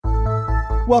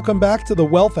Welcome back to the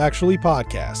Wealth Actually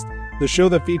podcast, the show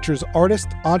that features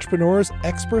artists, entrepreneurs,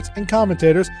 experts, and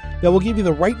commentators that will give you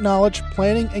the right knowledge,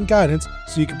 planning, and guidance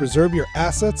so you can preserve your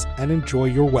assets and enjoy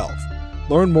your wealth.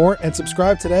 Learn more and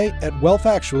subscribe today at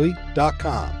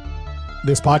wealthactually.com.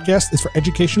 This podcast is for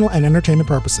educational and entertainment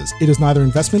purposes. It is neither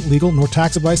investment, legal, nor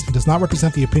tax advice and does not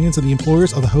represent the opinions of the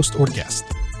employers of the host or guest.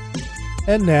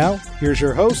 And now, here's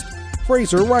your host,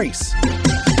 Fraser Rice.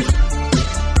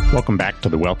 Welcome back to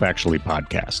the Wealth Actually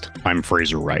podcast. I'm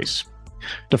Fraser Rice.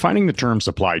 Defining the term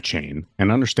supply chain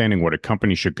and understanding what a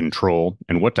company should control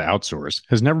and what to outsource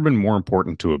has never been more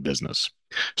important to a business.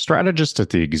 Strategists at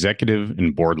the executive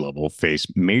and board level face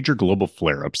major global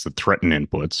flare-ups that threaten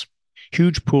inputs,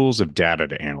 huge pools of data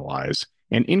to analyze,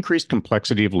 and increased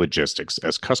complexity of logistics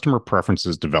as customer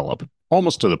preferences develop,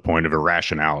 almost to the point of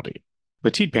irrationality.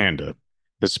 LALIT PANDA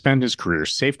has spent his career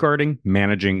safeguarding,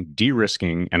 managing,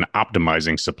 de-risking, and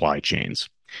optimizing supply chains.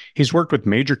 He's worked with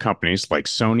major companies like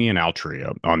Sony and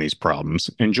Altria on these problems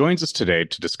and joins us today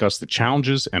to discuss the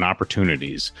challenges and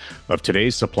opportunities of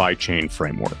today's supply chain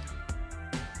framework.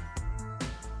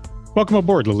 Welcome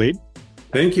aboard, LALIT.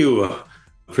 Thank you,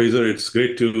 Fraser. It's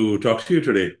great to talk to you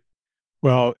today.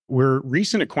 Well, we're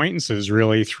recent acquaintances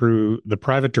really through the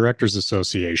Private Directors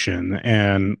Association.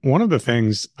 And one of the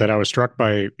things that I was struck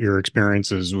by your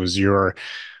experiences was your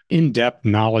in-depth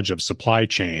knowledge of supply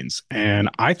chains. And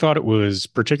I thought it was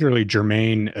particularly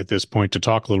germane at this point to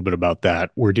talk a little bit about that.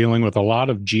 We're dealing with a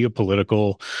lot of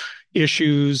geopolitical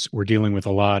issues. We're dealing with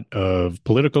a lot of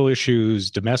political issues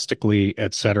domestically,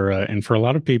 et cetera. And for a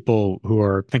lot of people who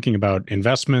are thinking about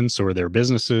investments or their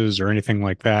businesses or anything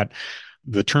like that,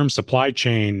 the term supply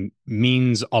chain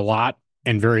means a lot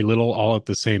and very little all at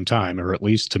the same time, or at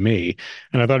least to me.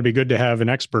 And I thought it'd be good to have an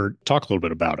expert talk a little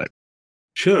bit about it.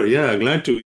 Sure. Yeah, glad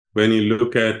to. When you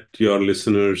look at your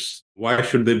listeners, why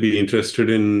should they be interested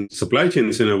in supply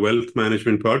chains in a wealth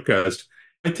management podcast?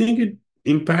 I think it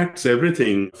impacts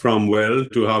everything from wealth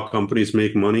to how companies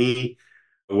make money,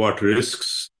 what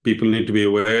risks people need to be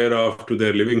aware of to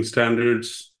their living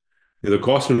standards, the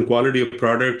cost and quality of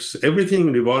products.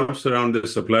 Everything revolves around the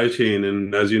supply chain.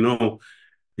 And as you know,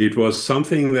 it was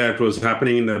something that was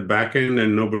happening in the back end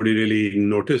and nobody really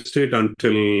noticed it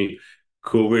until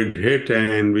COVID hit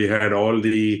and we had all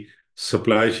the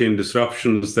supply chain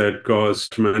disruptions that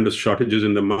caused tremendous shortages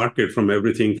in the market, from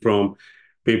everything from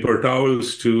paper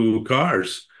towels to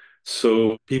cars.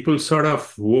 So people sort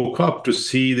of woke up to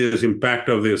see this impact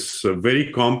of this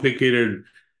very complicated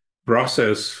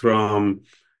process, from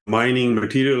mining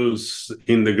materials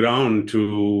in the ground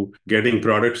to getting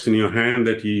products in your hand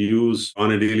that you use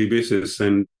on a daily basis.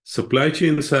 And supply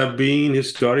chains have been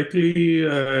historically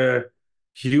a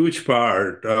huge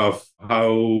part of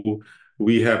how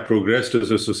we have progressed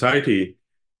as a society.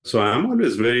 So I'm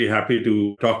always very happy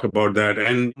to talk about that.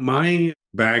 And my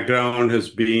background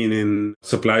has been in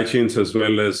supply chains as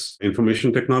well as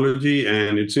information technology.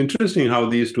 And it's interesting how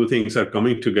these two things are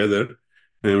coming together.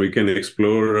 And we can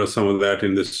explore some of that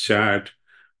in this chat.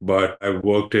 But I've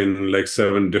worked in like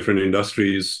 7 different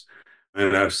industries,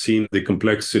 and I've seen the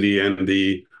complexity and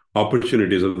the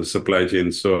opportunities of the supply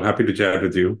chain. So happy to chat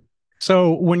with you.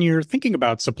 So when you're thinking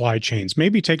about supply chains,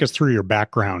 maybe take us through your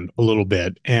background a little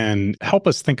bit and help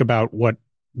us think about what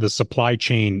the supply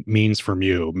chain means from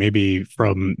you, maybe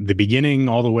from the beginning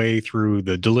all the way through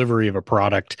the delivery of a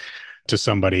product to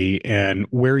somebody, and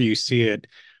where you see it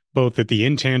both at the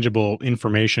intangible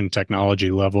information technology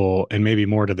level and maybe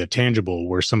more to the tangible,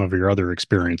 where some of your other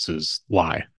experiences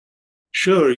lie.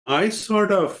 Sure. I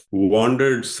sort of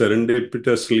wandered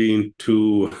serendipitously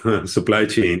into supply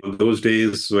chain. Those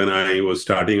days when I was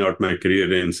starting out my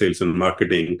career in sales and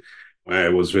marketing, I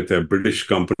was with a British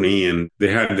company and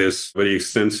they had this very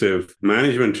extensive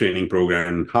management training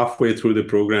program. Halfway through the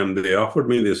program, they offered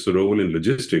me this role in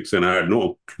logistics, and I had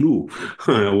no clue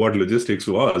what logistics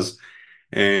was.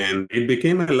 And it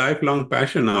became a lifelong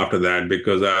passion after that,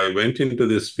 because I went into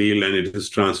this field and it has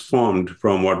transformed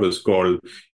from what was called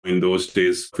in those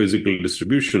days physical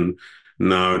distribution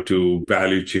now to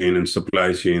value chain and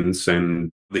supply chains. And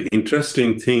the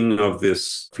interesting thing of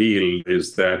this field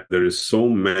is that there is so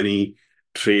many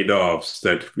trade-offs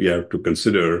that we have to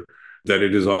consider, that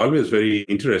it is always very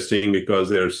interesting because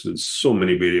there's so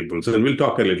many variables. And we'll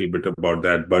talk a little bit about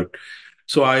that. But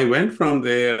so I went from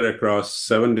there across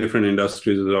 7 different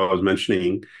industries, as I was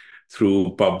mentioning,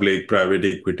 through public, private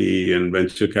equity, and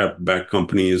venture capital-backed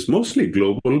companies, mostly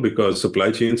global because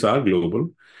supply chains are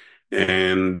global.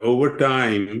 And over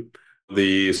time,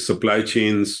 the supply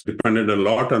chains depended a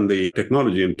lot on the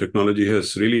technology, and technology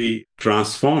has really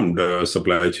transformed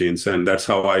supply chains. And that's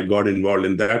how I got involved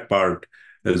in that part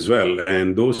as well.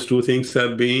 And those two things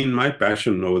have been my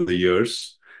passion over the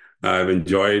years. I've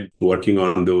enjoyed working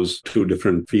on those two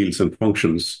different fields and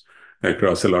functions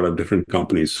across a lot of different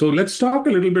companies. So let's talk a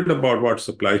little bit about what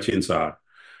supply chains are.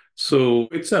 So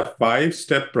it's a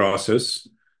five-step process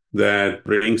that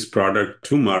brings product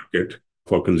to market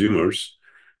for consumers.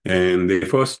 And the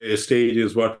first stage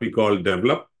is what we call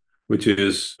develop, which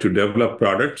is to develop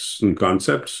products and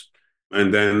concepts.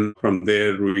 And then from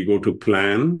there, we go to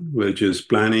plan, which is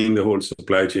planning the whole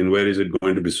supply chain. Where is it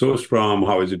going to be sourced from?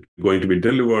 How is it going to be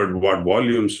delivered? What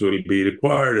volumes will be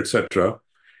required, etc.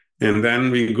 And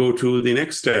then we go to the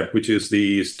next step, which is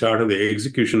the start of the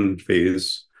execution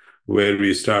phase, where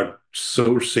we start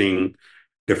sourcing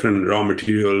different raw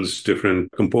materials,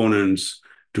 different components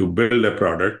to build a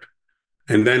product.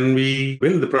 And then we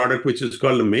build the product, which is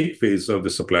called the make phase of the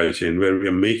supply chain, where we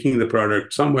are making the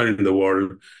product somewhere in the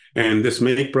world. And this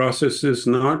make process is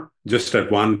not just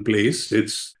at one place,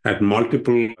 it's at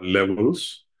multiple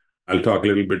levels. I'll talk a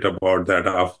little bit about that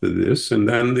after this. And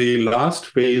then the last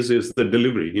phase is the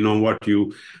delivery. You know, what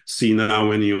you see now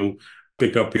when you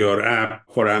pick up your app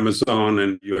for Amazon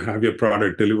and you have your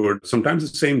product delivered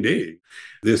sometimes the same day.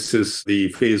 This is the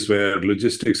phase where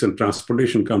logistics and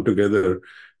transportation come together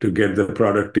to get the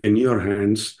product in your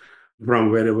hands from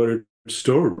wherever it's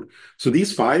stored. So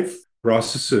these five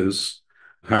processes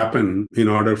happen in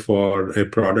order for a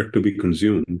product to be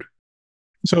consumed.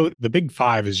 So the big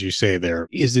five, as you say there,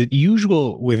 is it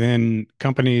usual within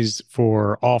companies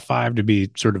for all five to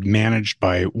be sort of managed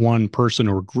by one person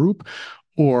or group?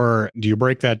 Or do you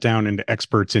break that down into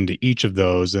experts into each of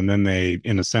those, and then they,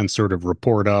 in a sense, sort of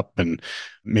report up, and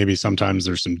maybe sometimes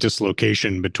there's some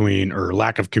dislocation between or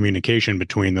lack of communication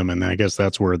between them, and I guess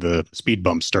that's where the speed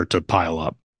bumps start to pile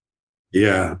up?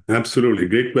 Yeah, absolutely.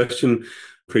 Great question,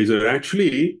 Fraser.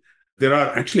 Actually, there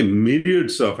are actually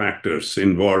myriads of actors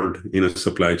involved in a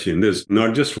supply chain. There's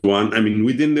not just one. I mean,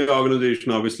 within the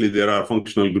organization, obviously, there are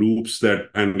functional groups that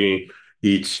handle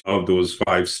each of those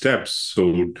five steps.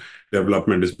 So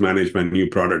development is management, new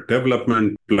product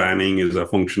development, planning is a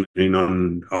function in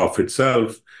and of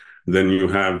itself. Then you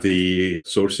have the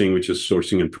sourcing, which is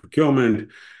sourcing and procurement,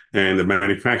 and the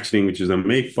manufacturing, which is the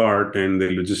make part, and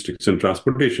the logistics and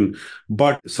transportation.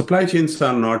 But supply chains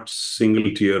are not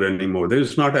single tier anymore.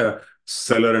 There's not a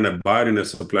seller and a buyer in a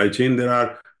supply chain. There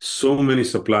are so many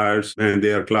suppliers, and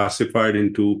they are classified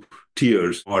into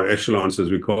tiers or echelons, as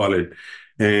we call it.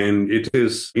 And it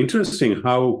is interesting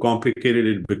how complicated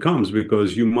it becomes,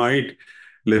 because you might,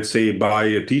 let's say, buy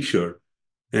a t-shirt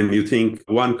and you think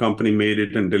one company made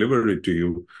it and delivered it to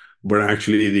you, but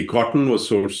actually the cotton was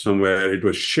sourced somewhere. It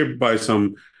was shipped by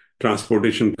some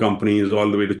transportation companies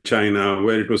all the way to China,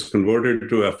 where it was converted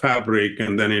to a fabric,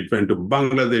 and then it went to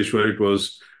Bangladesh, where it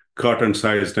was cut and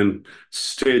sized and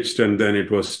stitched, and then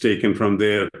it was taken from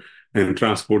there and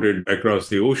transported across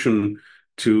the ocean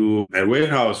to a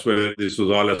warehouse where this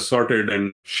was all assorted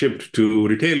and shipped to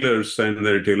retailers, and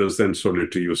the retailers then sold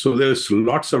it to you. So there's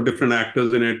lots of different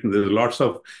actors in it, and there's lots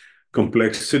of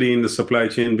complexity in the supply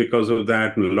chain because of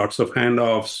that, and lots of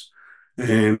handoffs.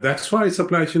 And that's why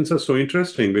supply chains are so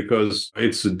interesting, because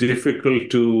it's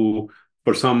difficult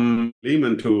for some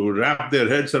laymen to wrap their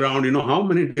heads around, how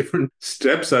many different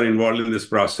steps are involved in this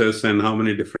process, and how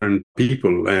many different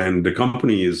people and the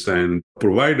companies and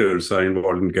providers are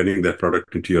involved in getting that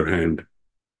product into your hand.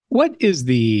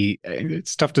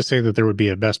 It's tough to say that there would be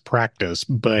a best practice,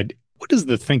 but what is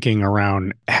the thinking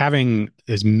around having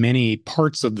as many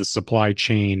parts of the supply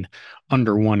chain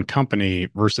under one company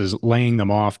versus laying them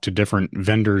off to different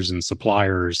vendors and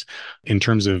suppliers, in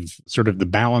terms of sort of the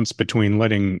balance between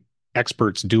letting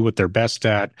experts do what they're best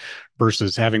at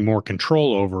versus having more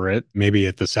control over it, maybe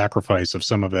at the sacrifice of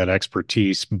some of that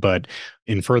expertise, but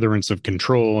in furtherance of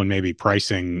control and maybe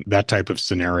pricing, that type of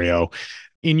scenario?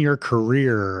 In your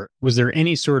career, was there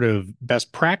any sort of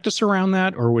best practice around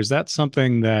that, or was that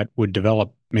something that would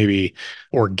develop maybe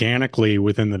organically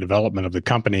within the development of the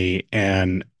company,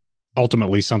 and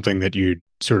ultimately something that you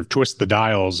sort of twist the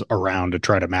dials around to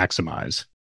try to maximize?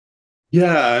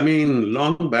 Yeah, I mean,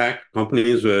 long back,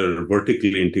 companies were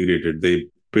vertically integrated. They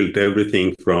built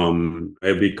everything from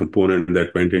every component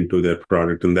that went into their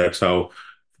product. And that's how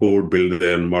Ford built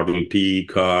their Model T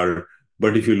car.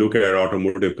 But if you look at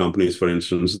automotive companies, for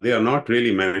instance, they are not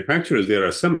really manufacturers, they are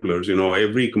assemblers.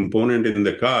 Every component in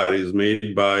the car is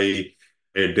made by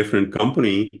a different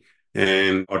company,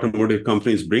 and automotive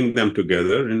companies bring them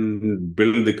together and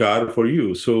build the car for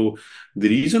you. So the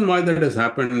reason why that has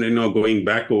happened, going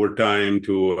back over time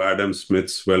to Adam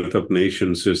Smith's Wealth of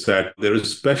Nations, is that there is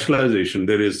specialization,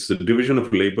 there is a division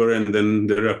of labor, and then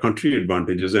there are country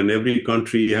advantages, and every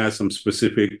country has some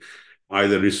specific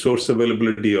either resource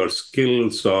availability or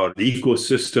skills or the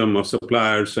ecosystem of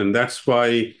suppliers. And that's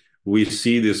why we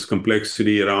see this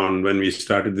complexity around when we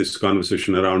started this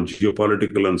conversation around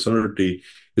geopolitical uncertainty,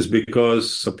 is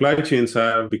because supply chains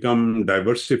have become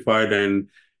diversified and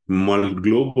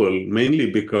global,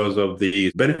 mainly because of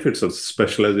the benefits of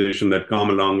specialization that come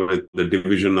along with the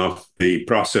division of the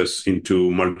process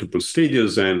into multiple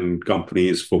stages, and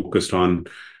companies focused on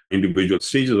individual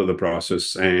stages of the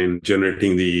process and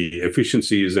generating the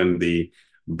efficiencies and the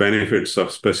benefits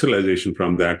of specialization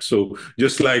from that. So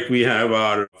just like we have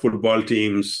our football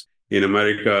teams in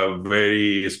America,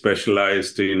 very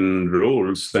specialized in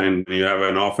roles, and you have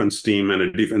an offense team and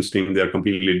a defense team, they're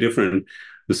completely different.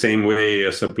 The same way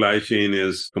a supply chain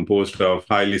is composed of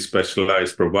highly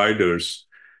specialized providers.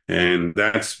 And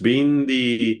that's been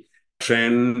the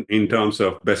trend in terms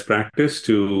of best practice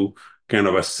to kind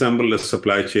of assemble a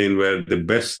supply chain where the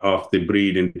best of the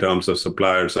breed in terms of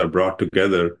suppliers are brought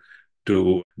together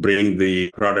to bring the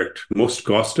product most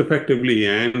cost effectively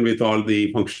and with all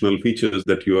the functional features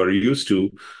that you are used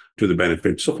to the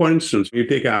benefit. So for instance, you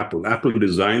take Apple. Apple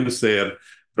designs their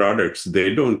products.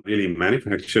 They don't really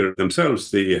manufacture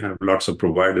themselves. They have lots of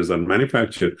providers that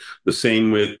manufacture. The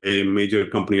same with a major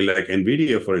company like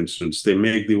NVIDIA, for instance. They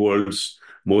make the world's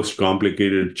most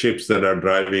complicated chips that are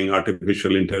driving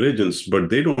artificial intelligence,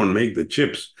 but they don't make the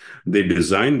chips. They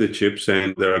design the chips,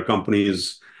 and there are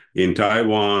companies in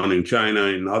Taiwan, in China,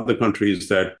 in other countries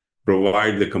that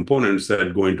provide the components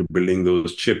that go into building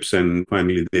those chips, and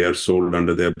finally they are sold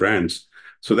under their brands.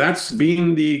 So that's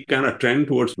been the kind of trend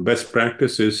towards best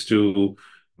practices to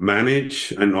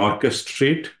manage and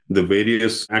orchestrate the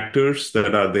various actors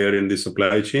that are there in the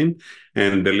supply chain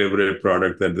and deliver a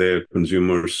product that their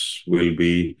consumers will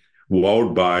be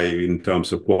wowed by in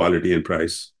terms of quality and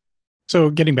price. So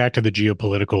getting back to the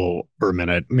geopolitical for a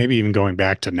minute, maybe even going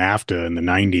back to NAFTA in the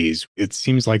 90s, it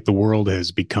seems like the world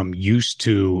has become used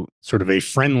to sort of a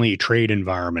friendly trade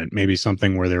environment, maybe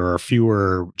something where there are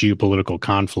fewer geopolitical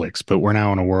conflicts. But we're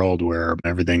now in a world where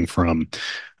everything from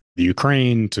the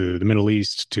Ukraine to the Middle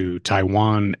East to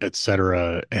Taiwan, et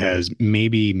cetera, has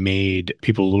maybe made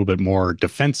people a little bit more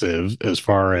defensive as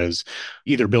far as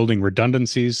either building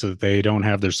redundancies so that they don't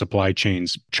have their supply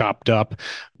chains chopped up,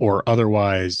 or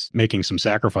otherwise making some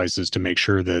sacrifices to make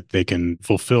sure that they can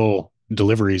fulfill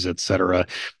deliveries, et cetera.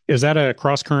 Is that a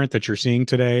cross current that you're seeing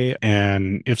today?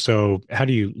 And if so, how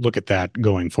do you look at that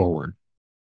going forward?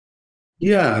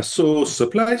 Yeah, so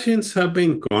supply chains have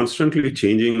been constantly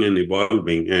changing and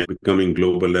evolving and becoming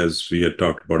global, as we had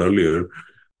talked about earlier.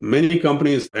 Many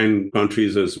companies and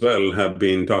countries as well have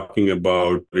been talking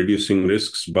about reducing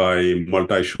risks by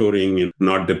multi-shoring and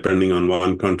not depending on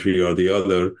one country or the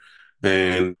other.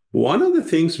 And one of the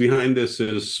things behind this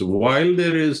is, while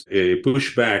there is a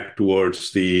pushback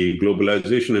towards the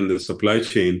globalization in the supply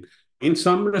chain, in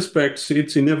some respects,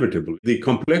 it's inevitable. The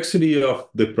complexity of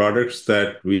the products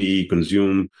that we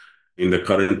consume in the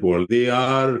current world, they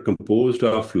are composed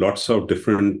of lots of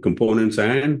different components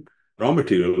and raw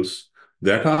materials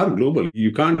that are global.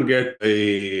 You can't get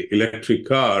a electric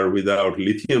car without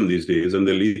lithium these days, and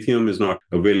the lithium is not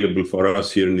available for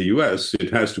us here in the US.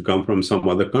 It has to come from some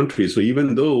other country. So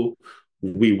even though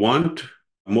we want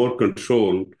more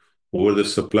control over the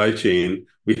supply chain,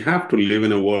 we have to live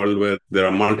in a world where there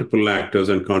are multiple actors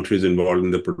and countries involved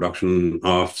in the production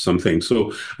of something.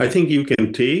 So I think you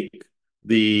can take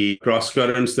the cross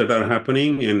currents that are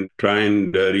happening and try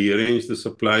and rearrange the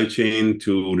supply chain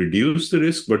to reduce the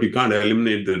risk, but you can't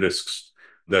eliminate the risks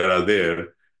that are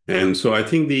there. And so I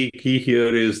think the key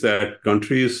here is that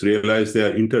countries realize they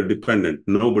are interdependent.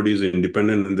 Nobody's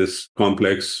independent in this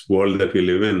complex world that we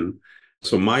live in.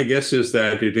 So my guess is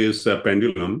that it is a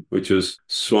pendulum which is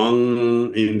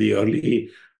swung in the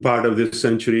early part of this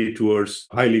century towards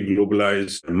highly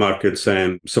globalized markets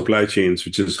and supply chains,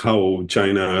 which is how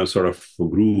China sort of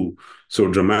grew so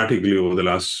dramatically over the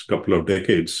last couple of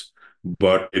decades.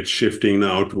 But it's shifting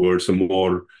now towards a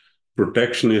more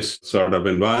protectionist sort of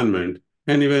environment.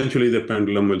 And eventually the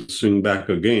pendulum will swing back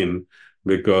again,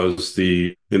 because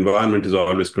the environment is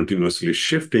always continuously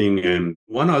shifting. And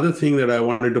one other thing that I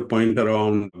wanted to point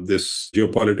around this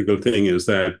geopolitical thing is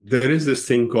that there is this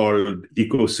thing called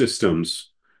ecosystems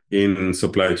in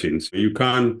supply chains. You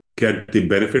can't get the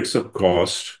benefits of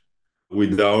cost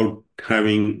without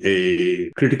having a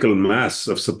critical mass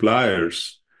of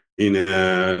suppliers in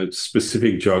a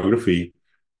specific geography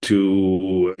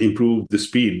to improve the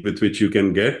speed with which you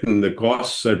can get and the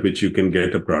costs at which you can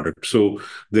get a product. So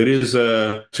there is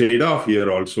a trade-off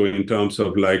here also in terms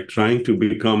of like trying to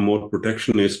become more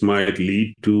protectionist might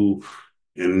lead to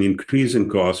an increase in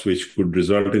cost, which could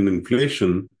result in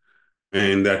inflation.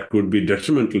 And that could be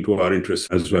detrimental to our interests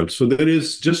as well. So there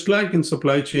is, just like in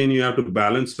supply chain, you have to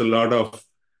balance a lot of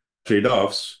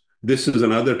trade-offs. This is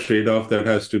another trade-off that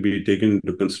has to be taken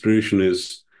into consideration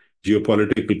is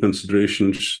geopolitical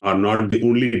considerations are not the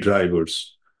only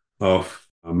drivers of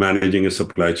managing a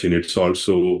supply chain. It's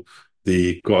also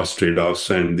the cost trade-offs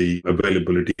and the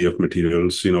availability of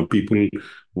materials. People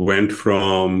went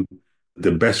from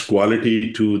the best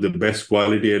quality to the best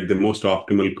quality at the most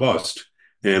optimal cost.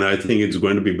 And I think it's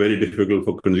going to be very difficult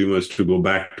for consumers to go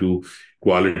back to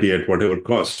quality at whatever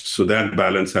cost. So that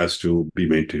balance has to be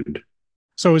maintained.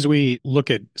 So, as we look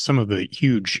at some of the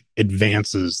huge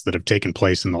advances that have taken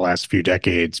place in the last few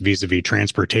decades vis-a-vis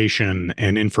transportation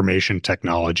and information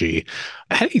technology,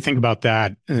 how do you think about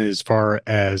that as far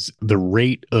as the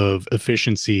rate of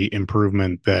efficiency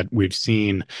improvement that we've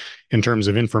seen in terms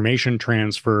of information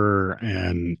transfer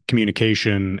and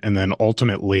communication, and then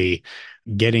ultimately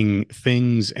getting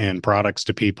things and products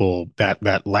to people,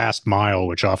 that last mile,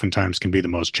 which oftentimes can be the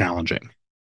most challenging?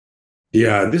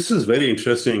 Yeah, this is very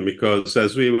interesting because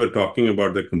as we were talking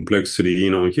about the complexity,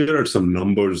 here are some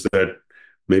numbers that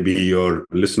maybe your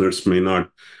listeners may not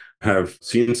have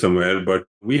seen somewhere, but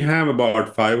we have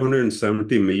about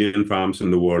 570 million farms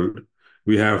in the world.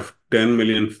 We have 10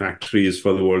 million factories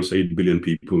for the world's 8 billion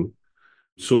people.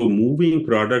 So moving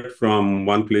product from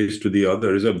one place to the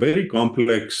other is a very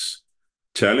complex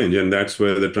challenge, and that's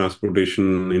where the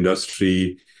transportation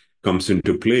industry comes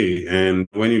into play. And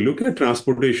when you look at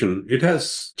transportation, it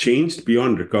has changed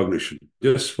beyond recognition.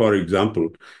 Just for example,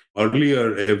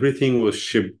 earlier everything was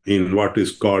shipped in what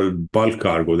is called bulk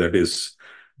cargo, that is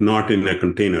not in a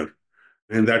container.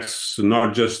 And that's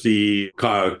not just the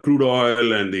crude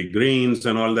oil and the grains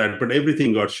and all that, but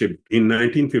everything got shipped. In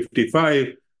 1955,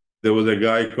 there was a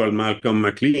guy called Malcolm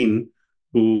McLean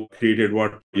who created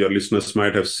what your listeners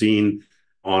might have seen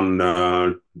on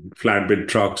flatbed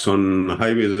trucks on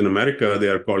highways in America. They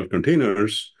are called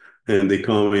containers, and they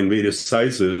come in various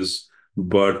sizes.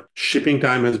 But shipping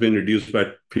time has been reduced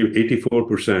by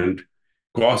 84%.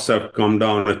 Costs have come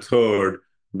down a third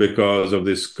because of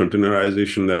this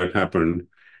containerization that happened.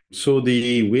 So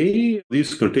the way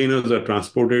these containers are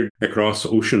transported across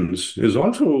oceans is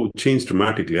also changed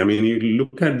dramatically. I mean, you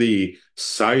look at the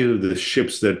size of the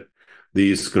ships that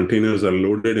these containers are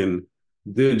loaded in,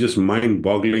 they're just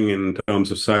mind-boggling in terms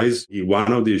of size.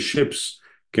 One of these ships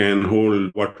can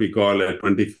hold what we call a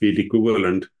 20 feet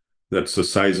equivalent. That's the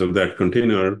size of that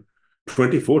container,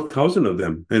 24,000 of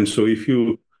them. And so if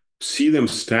you see them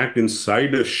stacked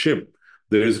inside a ship,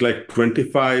 there is like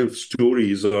 25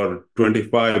 stories or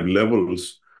 25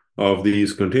 levels of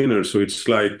these containers. So it's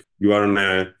like you are on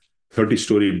a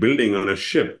 30-story building on a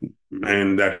ship,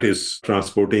 and that is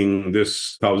transporting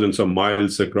this thousands of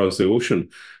miles across the ocean.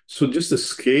 So just the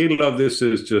scale of this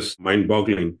is just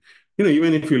mind-boggling.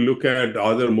 Even if you look at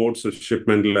other modes of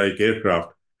shipment like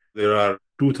aircraft, there are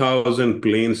 2,000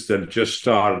 planes that just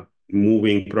are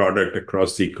moving product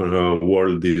across the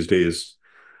world these days.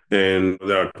 And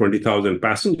there are 20,000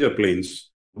 passenger planes.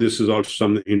 This is also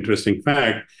some interesting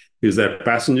fact, is that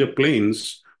passenger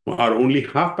planes are only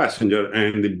half passenger,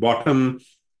 and the bottom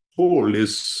hold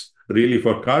is really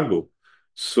for cargo.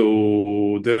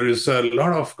 So there is a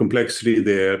lot of complexity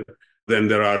there. Then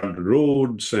there are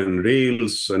roads and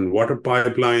rails and water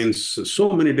pipelines, so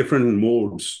many different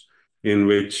modes in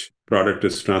which product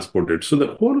is transported. So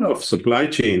the whole of supply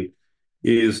chain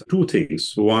is two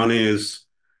things. One is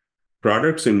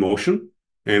products in motion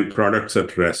and products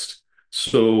at rest.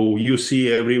 So you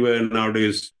see everywhere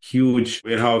nowadays huge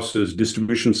warehouses,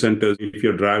 distribution centers. If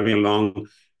you're driving along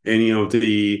any of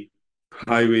the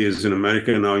highways in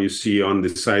America now, you see on the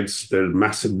sides there are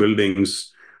massive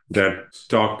buildings that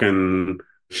stock and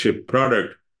ship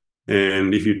product.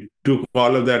 And if you took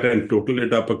all of that and total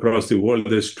it up across the world,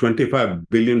 there's 25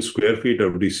 billion square feet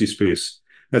of DC space.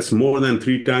 That's more than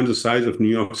 3 times the size of New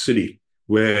York City,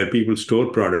 where people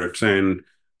store products. And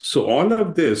so all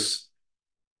of this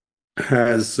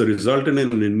has resulted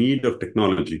in the need of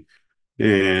technology.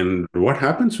 And what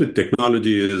happens with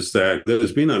technology is that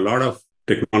there's been a lot of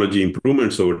technology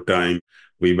improvements over time.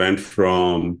 We went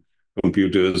from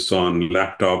computers on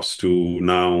laptops to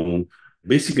now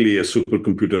basically a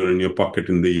supercomputer in your pocket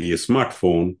in the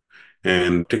smartphone.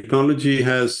 And technology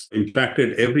has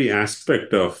impacted every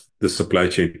aspect of the supply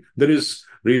chain. There is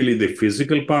really the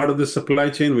physical part of the supply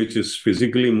chain, which is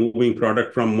physically moving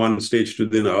product from one stage to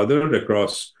the other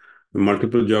across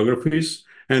multiple geographies.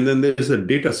 And then there's a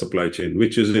data supply chain,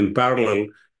 which is in parallel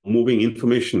moving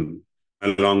information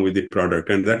along with the product.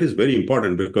 And that is very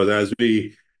important because as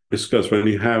we discussed, when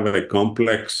you have a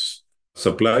complex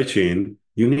supply chain,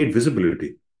 you need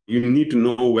visibility. You need to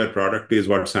know where product is,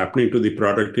 what's happening to the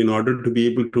product in order to be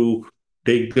able to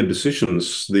take the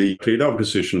decisions, the trade-off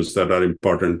decisions that are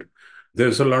important.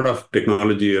 There's a lot of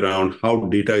technology around how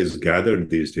data is gathered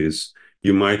these days.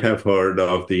 You might have heard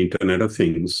of the Internet of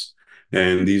Things,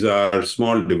 and these are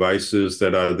small devices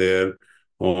that are there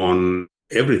on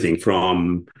everything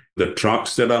from the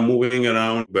trucks that are moving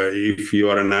around. But if you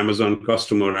are an Amazon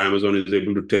customer, Amazon is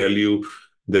able to tell you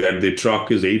that the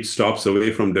truck is 8 stops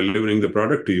away from delivering the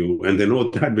product to you. And they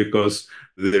know that because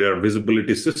there are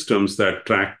visibility systems that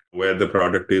track where the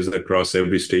product is across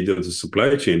every stage of the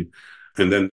supply chain.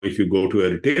 And then if you go to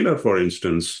a retailer, for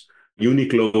instance,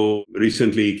 Uniqlo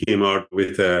recently came out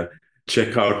with a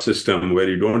checkout system where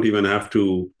you don't even have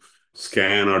to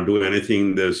scan or do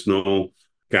anything. There's no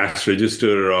cash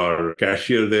register or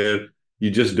cashier there.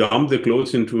 You just dump the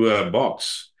clothes into a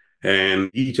box. And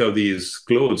each of these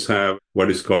clothes have what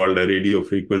is called a radio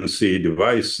frequency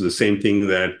device, the same thing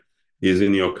that is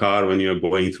in your car when you're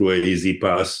going through a Easy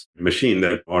Pass machine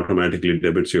that automatically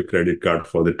debits your credit card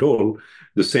for the toll.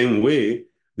 The same way,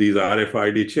 these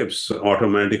RFID chips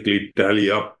automatically tally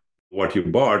up what you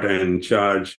bought and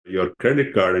charge your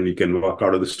credit card, and you can walk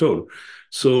out of the store.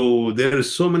 So there are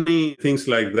so many things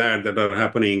like that that are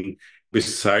happening.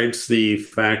 Besides the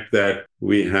fact that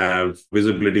we have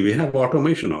visibility, we have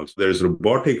automation also. There's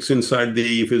robotics inside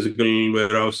the physical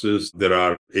warehouses. There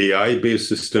are AI-based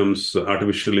systems,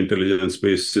 artificial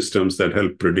intelligence-based systems that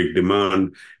help predict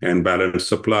demand and balance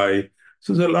supply.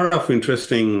 So there's a lot of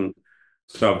interesting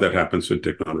stuff that happens with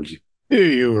technology.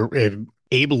 You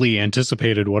ably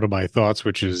anticipated one of my thoughts,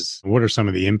 which is what are some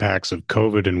of the impacts of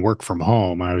COVID and work from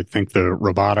home? I would think the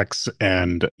robotics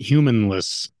and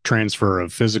humanless transfer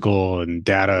of physical and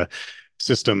data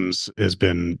systems has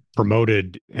been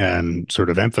promoted and sort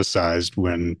of emphasized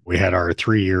when we had our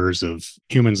 3 years of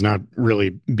humans not really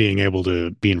being able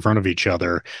to be in front of each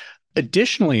other.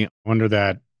 Additionally, under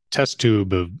that test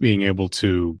tube of being able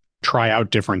to try out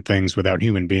different things without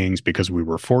human beings because we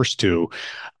were forced to,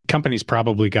 companies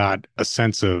probably got a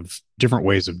sense of different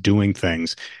ways of doing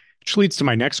things, which leads to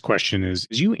my next question is,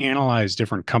 as you analyze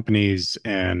different companies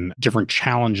and different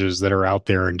challenges that are out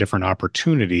there and different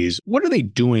opportunities, what are they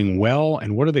doing well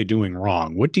and what are they doing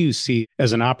wrong? What do you see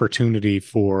as an opportunity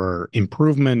for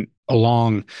improvement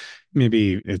along?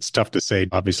 Maybe it's tough to say,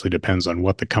 obviously depends on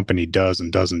what the company does and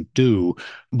doesn't do,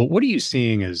 but what are you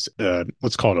seeing as,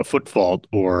 let's call it a foot fault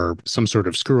or some sort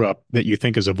of screw up that you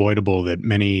think is avoidable that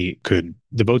many could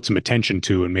devote some attention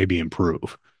to and maybe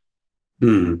improve?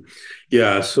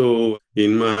 Yeah, so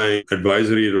in my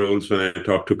advisory roles, when I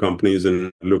talk to companies and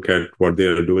look at what they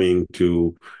are doing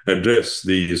to address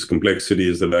these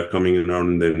complexities that are coming around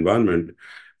in the environment,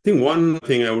 I think one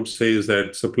thing I would say is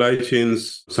that supply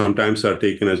chains sometimes are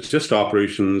taken as just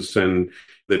operations and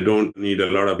they don't need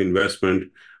a lot of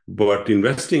investment. But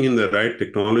investing in the right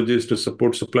technologies to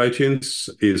support supply chains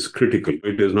is critical.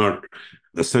 It is not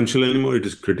essential anymore. It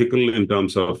is critical in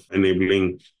terms of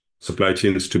enabling supply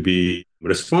chains to be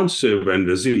responsive and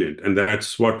resilient. And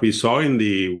that's what we saw in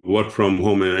the work from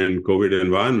home and COVID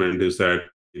environment is that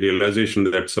realization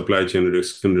that supply chain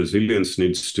risk and resilience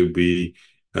needs to be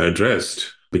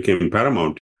addressed became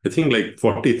paramount. I think like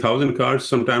 40,000 cars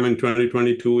sometime in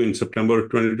 2022, in September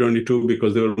 2022,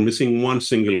 because they were missing one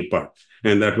single part,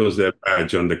 and that was their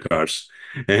badge on the cars.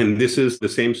 And this is the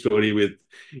same story with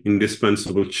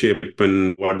indispensable chip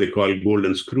and what they call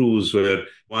golden screws, where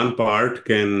one part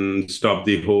can stop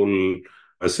the whole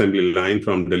assembly line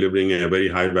from delivering a very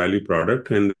high value product.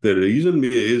 And the reason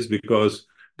is because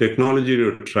technology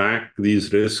to track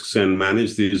these risks and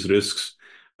manage these risks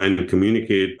and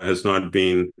communicate has not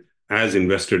been as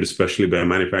invested, especially by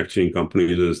manufacturing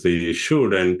companies, as they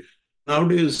should. And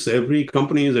nowadays, every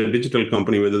company is a digital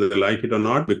company, whether they like it or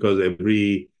not, because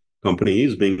every company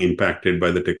is being impacted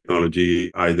by the technology,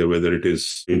 either whether it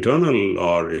is internal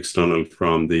or external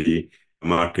from the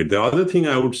market. The other thing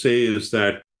I would say is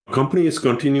that companies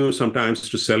continue sometimes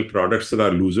to sell products that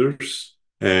are losers,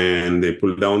 and they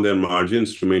pull down their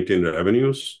margins to maintain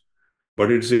revenues. But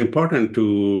it's important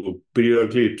to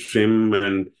periodically trim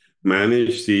and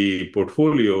manage the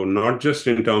portfolio, not just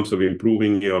in terms of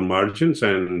improving your margins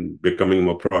and becoming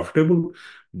more profitable,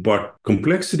 but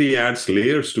complexity adds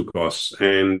layers to costs.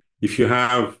 And if you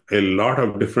have a lot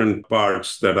of different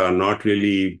parts that are not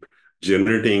really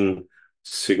generating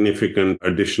significant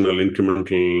additional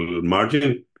incremental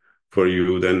margin for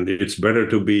you, then it's better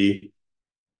to be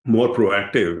more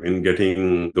proactive in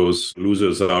getting those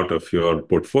losers out of your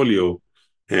portfolio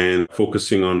and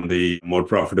focusing on the more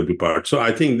profitable part. So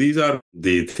I think these are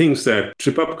the things that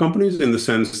trip up companies in the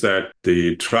sense that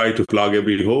they try to plug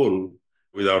every hole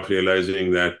without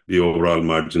realizing that the overall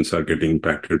margins are getting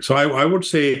impacted. So I would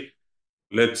say,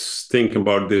 let's think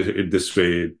about it this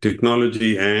way.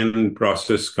 Technology and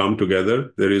process come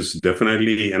together. There is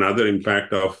definitely another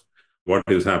impact of what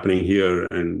is happening here.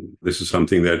 And this is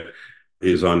something that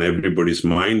is on everybody's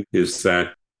mind, is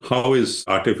that how is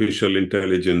artificial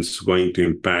intelligence going to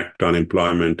impact on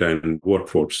employment and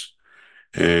workforce?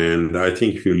 And I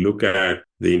think if you look at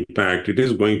the impact, it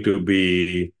is going to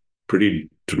be pretty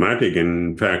dramatic.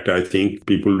 In fact, I think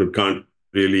people can't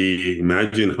really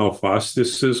imagine how fast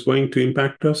this is going to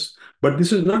impact us. But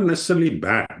this is not necessarily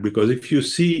bad, because if you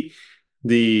see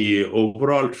the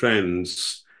overall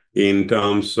trends in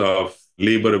terms of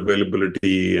labor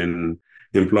availability and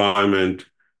employment,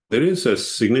 there is a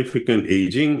significant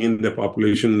aging in the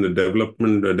population in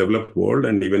the developed world,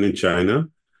 and even in China.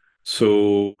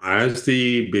 So as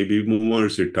the baby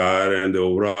boomers retire and the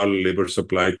overall labor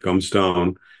supply comes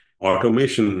down,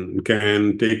 automation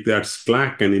can take that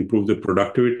slack and improve the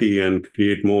productivity and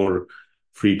create more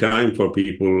free time for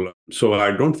people. So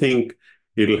I don't think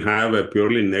it'll have a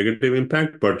purely negative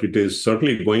impact, but it is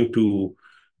certainly going to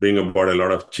bring about a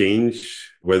lot of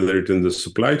change, whether it's in the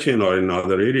supply chain or in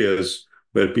other areas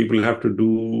where people have to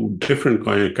do different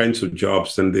kinds of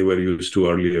jobs than they were used to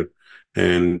earlier.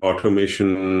 And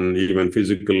automation, even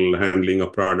physical handling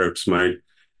of products, might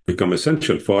become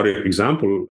essential. For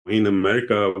example, in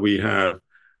America, we have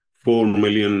 4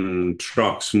 million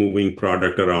trucks moving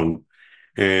product around,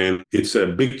 and it's a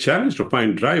big challenge to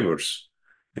find drivers.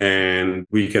 And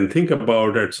we can think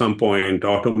about at some point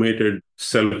automated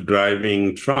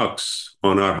self-driving trucks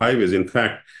on our highways. In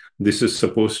fact, this is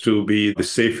supposed to be the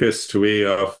safest way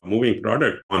of moving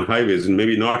product on highways, and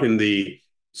maybe not in the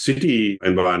city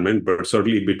environment, but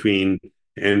certainly between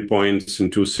endpoints in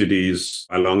two cities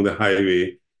along the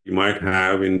highway. You might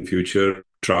have in future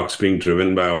trucks being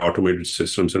driven by automated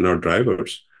systems and not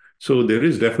drivers. So there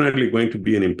is definitely going to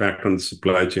be an impact on the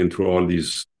supply chain through all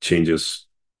these changes.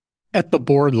 At the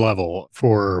board level,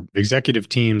 for executive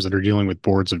teams that are dealing with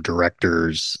boards of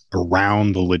directors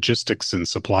around the logistics and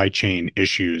supply chain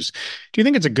issues, do you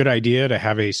think it's a good idea to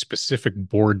have a specific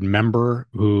board member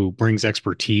who brings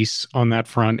expertise on that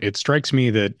front? It strikes me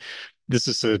that this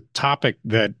is a topic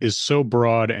that is so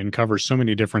broad and covers so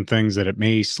many different things that it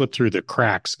may slip through the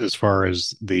cracks as far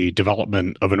as the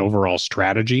development of an overall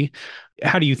strategy.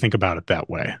 How do you think about it that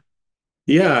way?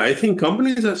 Yeah, I think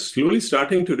companies are slowly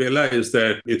starting to realize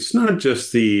that it's not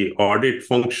just the audit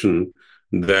function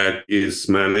that is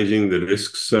managing the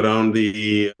risks around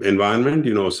the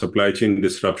environment. Supply chain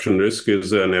disruption risk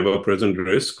is an ever-present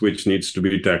risk which needs to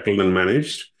be tackled and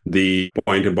managed. The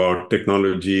point about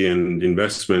technology and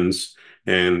investments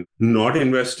and not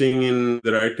investing in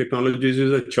the right technologies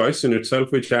is a choice in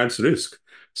itself, which adds risk.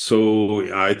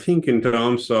 So I think in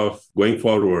terms of going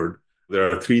forward, there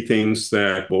are three things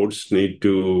that boards need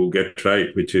to get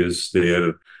right, which is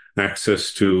their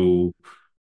access to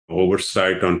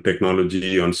oversight on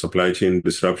technology, on supply chain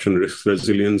disruption, risk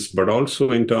resilience, but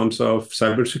also in terms of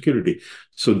cybersecurity.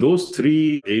 So those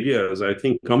three areas, I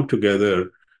think, come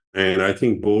together. And I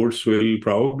think boards will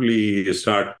probably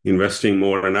start investing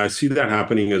more. And I see that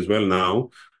happening as well now,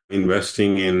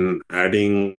 investing in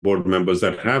adding board members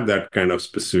that have that kind of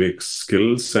specific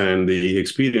skills and the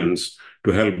experience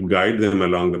to help guide them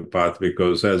along the path.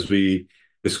 Because as we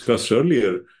discussed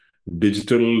earlier,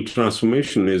 digital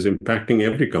transformation is impacting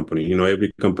every company.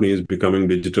 Every company is becoming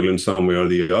digital in some way or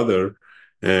the other.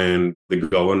 And the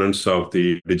governance of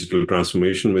the digital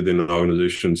transformation within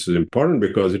organizations is important,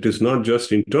 because it is not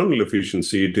just internal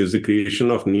efficiency, it is the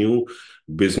creation of new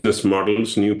business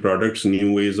models, new products,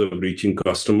 new ways of reaching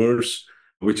customers,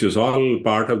 which is all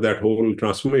part of that whole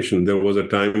transformation. There was a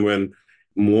time when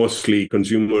mostly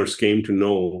consumers came to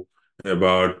know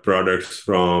about products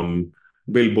from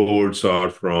billboards or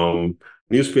from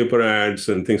newspaper ads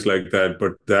and things like that.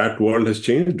 But that world has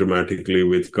changed dramatically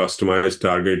with customized,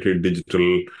 targeted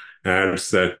digital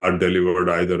ads that are delivered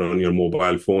either on your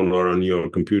mobile phone or on your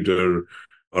computer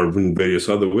or in various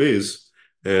other ways.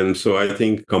 And so I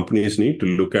think companies need to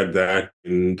look at that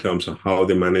in terms of how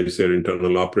they manage their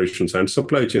internal operations and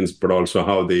supply chains, but also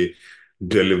how they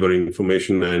deliver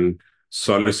information and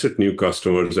solicit new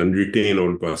customers and retain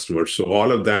old customers. So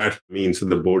all of that means that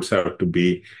the boards have to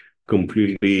be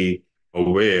completely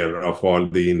aware of all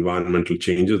the environmental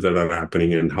changes that are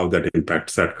happening and how that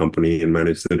impacts that company, and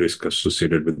manage the risk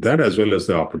associated with that as well as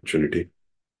the opportunity.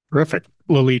 Terrific.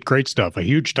 LALIT, great stuff. A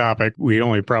huge topic. We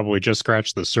only probably just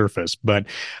scratched the surface, but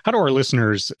how do our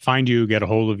listeners find you, get a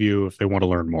hold of you if they want to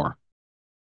learn more?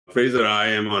 Fraser, I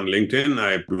am on LinkedIn.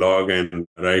 I blog and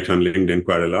write on LinkedIn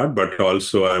quite a lot, but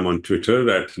also I'm on Twitter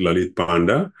at LALIT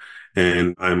PANDA.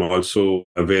 And I'm also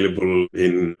available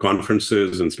in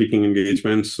conferences and speaking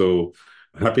engagements. So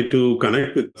happy to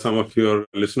connect with some of your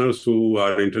listeners who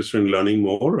are interested in learning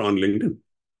more on LinkedIn.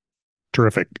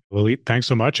 Terrific. LALIT, thanks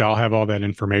so much. I'll have all that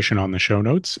information on the show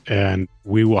notes, and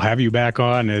we will have you back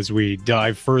on as we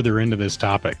dive further into this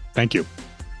topic. Thank you.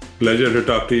 Pleasure to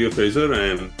talk to you, Fraser,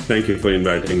 and thank you for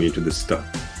inviting me to this stuff.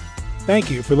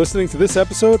 Thank you for listening to this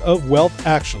episode of Wealth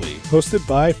Actually, hosted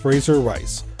by Fraser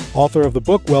Rice, author of the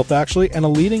book Wealth Actually and a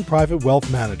leading private wealth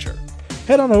manager.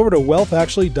 Head on over to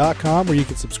wealthactually.com where you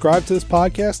can subscribe to this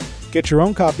podcast, get your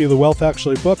own copy of the Wealth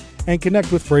Actually book, and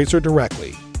connect with Fraser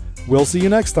directly. We'll see you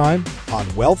next time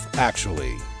on Wealth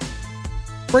Actually.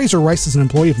 Fraser Rice is an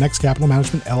employee of Next Capital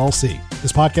Management, LLC.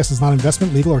 This podcast is not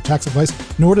investment, legal, or tax advice,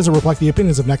 nor does it reflect the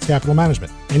opinions of Next Capital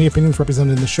Management. Any opinions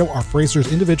represented in the show are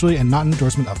Fraser's individually and not an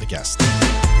endorsement of the guest.